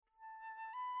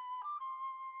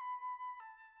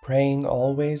Praying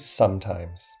Always,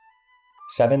 Sometimes.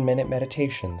 7-Minute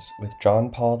Meditations with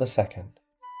John Paul II.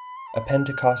 A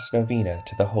Pentecost Novena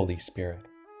to the Holy Spirit.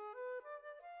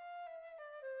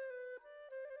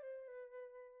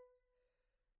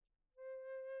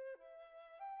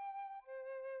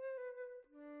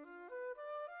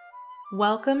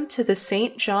 Welcome to the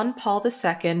St. John Paul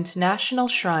II National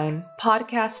Shrine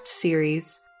podcast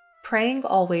series, Praying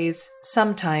Always,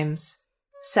 Sometimes.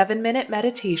 7-Minute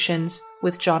Meditations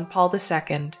with John Paul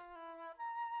II.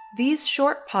 These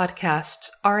short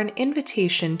podcasts are an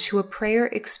invitation to a prayer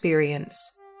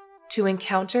experience, to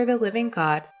encounter the living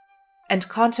God and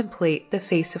contemplate the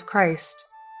face of Christ.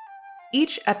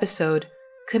 Each episode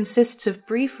consists of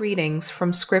brief readings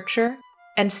from Scripture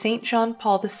and St. John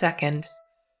Paul II,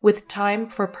 with time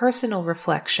for personal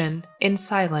reflection in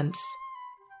silence.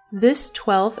 This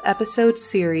 12-episode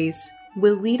series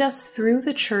will lead us through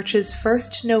the Church's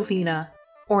first novena,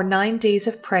 or 9 days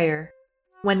of prayer,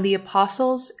 when the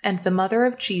apostles and the Mother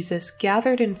of Jesus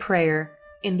gathered in prayer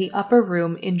in the upper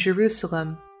room in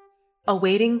Jerusalem,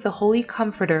 awaiting the Holy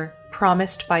Comforter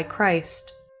promised by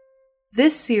Christ.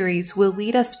 This series will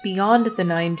lead us beyond the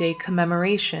 9-day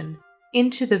commemoration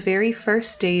into the very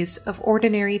first days of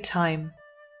ordinary time,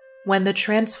 when the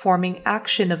transforming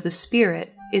action of the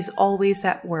Spirit is always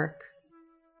at work.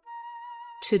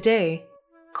 Today,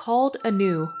 called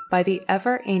anew by the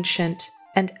ever-ancient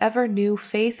and ever-new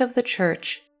faith of the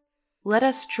Church, let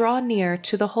us draw near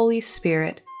to the Holy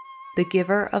Spirit, the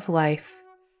giver of life.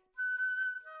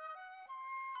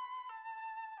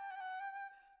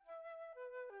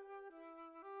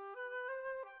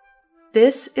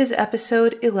 This is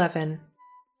episode 11,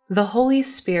 The Holy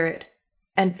Spirit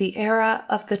and the Era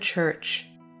of the Church.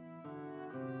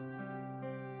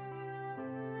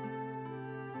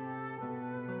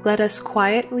 Let us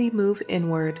quietly move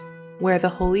inward, where the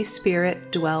Holy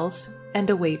Spirit dwells and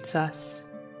awaits us.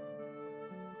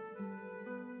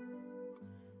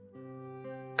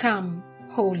 Come,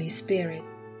 Holy Spirit,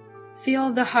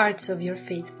 fill the hearts of your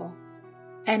faithful,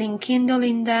 and enkindle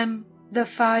in them the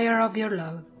fire of your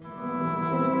love.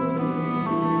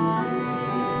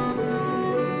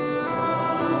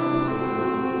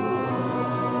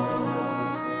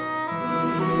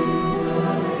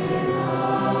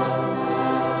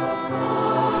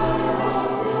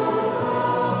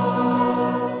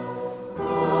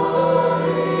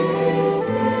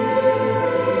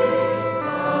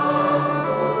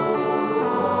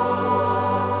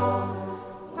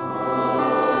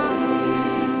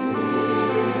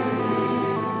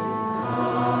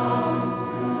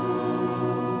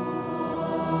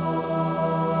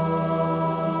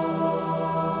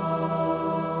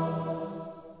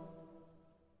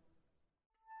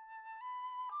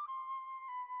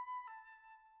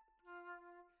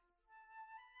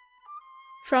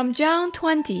 From John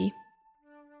 20.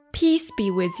 Peace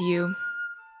be with you.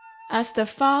 As the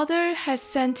Father has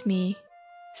sent me,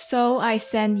 so I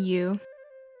send you.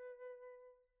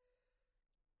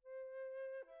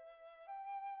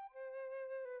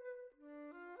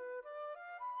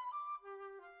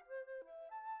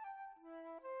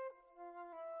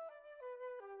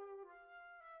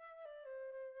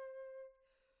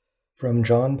 From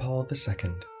John Paul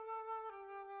II.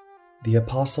 The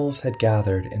apostles had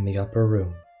gathered in the upper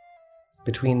room,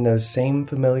 between those same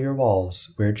familiar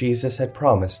walls where Jesus had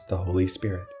promised the Holy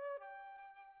Spirit.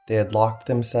 They had locked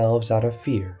themselves out of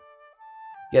fear,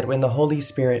 yet when the Holy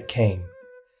Spirit came,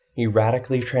 he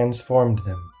radically transformed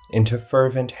them into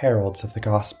fervent heralds of the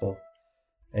gospel,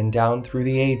 and down through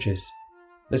the ages,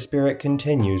 the Spirit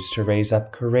continues to raise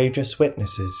up courageous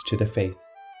witnesses to the faith.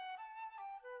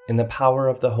 In the power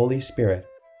of the Holy Spirit,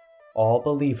 all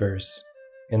believers,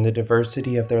 in the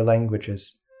diversity of their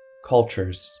languages,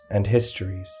 cultures, and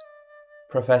histories,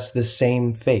 profess the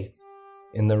same faith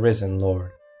in the risen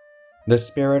Lord. The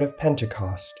Spirit of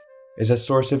Pentecost is a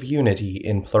source of unity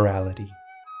in plurality.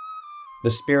 The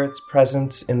Spirit's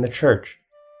presence in the Church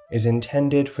is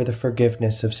intended for the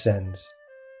forgiveness of sins,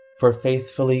 for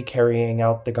faithfully carrying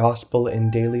out the gospel in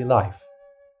daily life,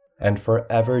 and for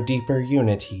ever deeper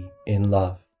unity in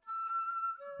love.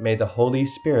 May the Holy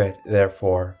Spirit,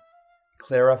 therefore,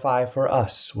 clarify for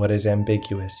us what is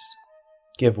ambiguous,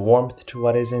 give warmth to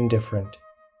what is indifferent,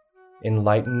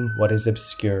 enlighten what is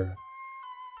obscure,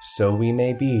 so we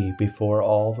may be before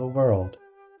all the world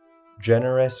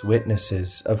generous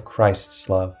witnesses of Christ's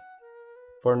love,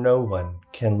 for no one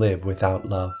can live without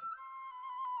love.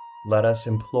 Let us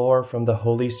implore from the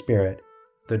Holy Spirit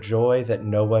the joy that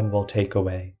no one will take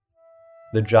away,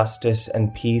 the justice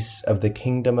and peace of the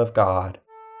kingdom of God,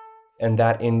 and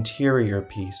that interior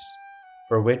peace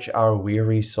for which our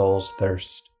weary souls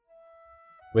thirst.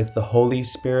 With the Holy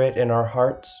Spirit in our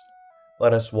hearts,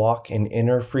 let us walk in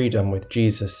inner freedom with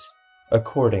Jesus,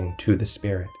 according to the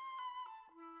Spirit.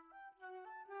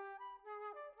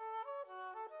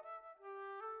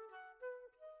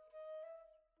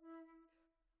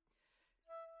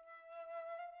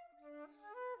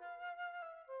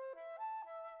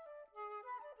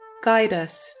 Guide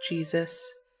us,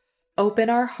 Jesus. Open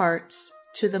our hearts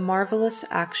to the marvelous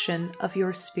action of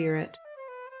your Spirit.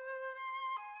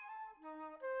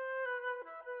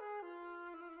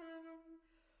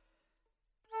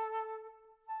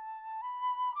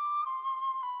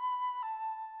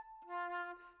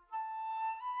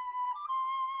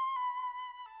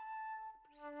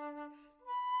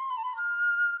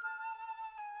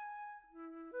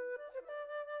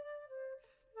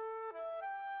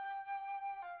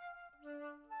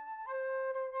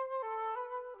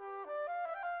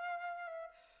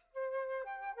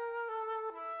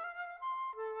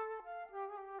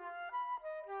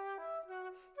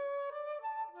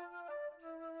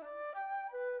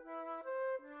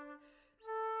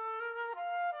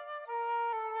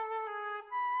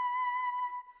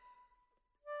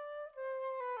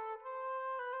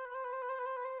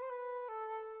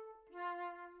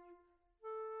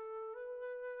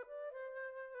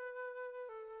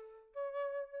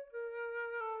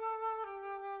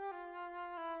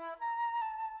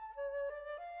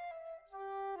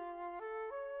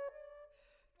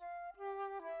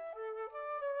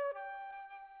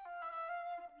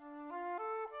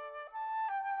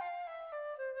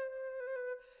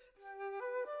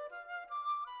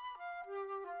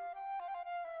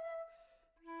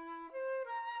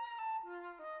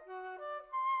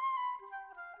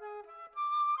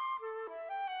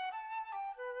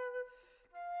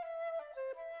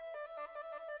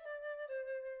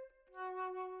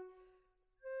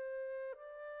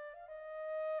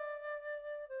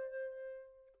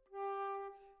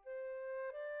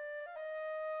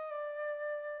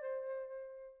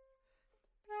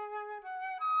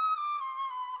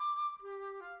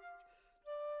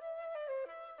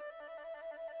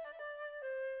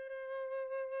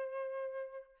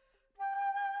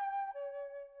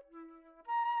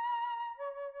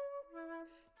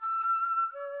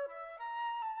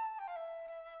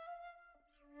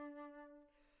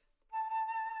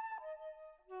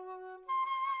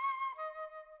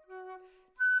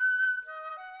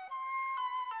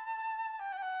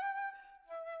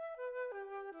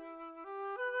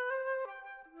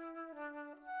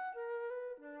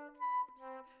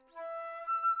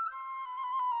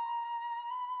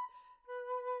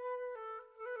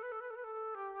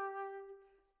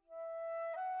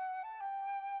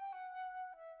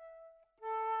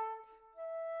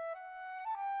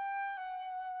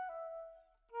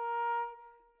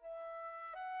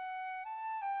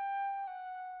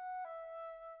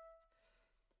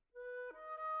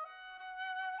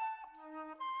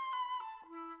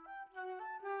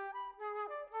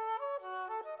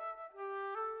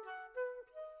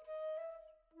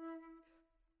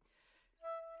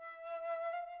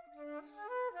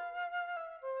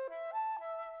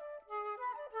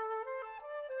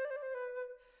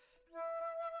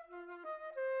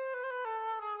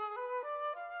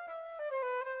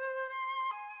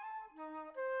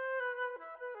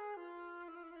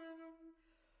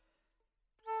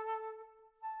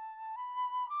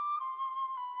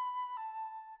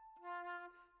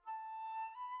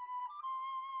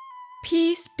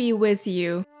 Peace be with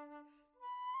you.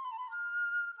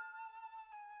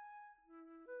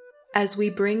 As we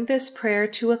bring this prayer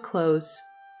to a close,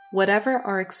 whatever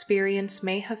our experience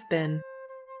may have been,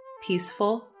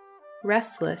 peaceful,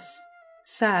 restless,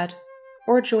 sad,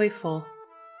 or joyful,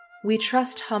 we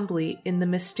trust humbly in the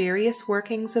mysterious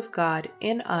workings of God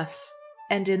in us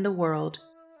and in the world.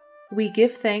 We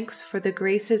give thanks for the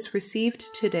graces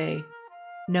received today,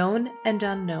 known and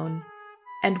unknown,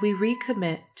 and we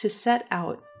recommit to set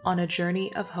out on a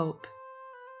journey of hope.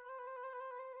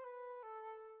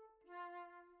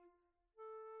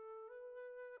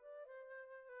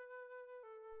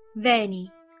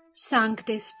 Veni,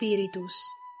 Sancte Spiritus.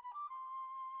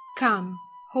 Come,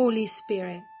 Holy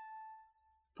Spirit.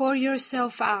 Pour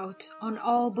yourself out on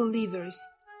all believers,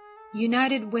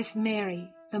 united with Mary,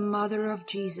 the Mother of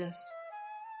Jesus.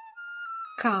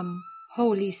 Come,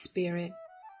 Holy Spirit.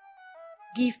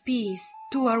 Give peace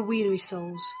to our weary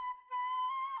souls.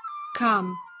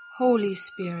 Come, Holy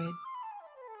Spirit.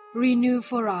 Renew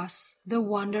for us the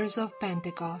wonders of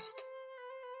Pentecost.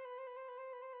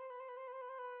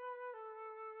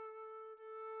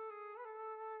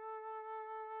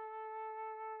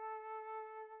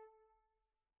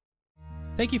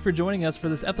 Thank you for joining us for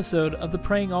this episode of the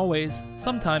Praying Always,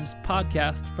 Sometimes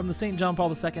podcast from the St. John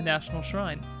Paul II National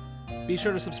Shrine. Be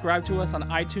sure to subscribe to us on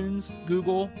iTunes,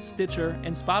 Google, Stitcher,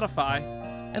 and Spotify,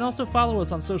 and also follow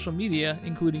us on social media,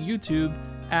 including YouTube,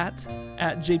 at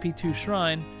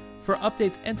JP2Shrine, for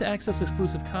updates and to access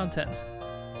exclusive content.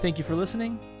 Thank you for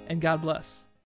listening, and God bless.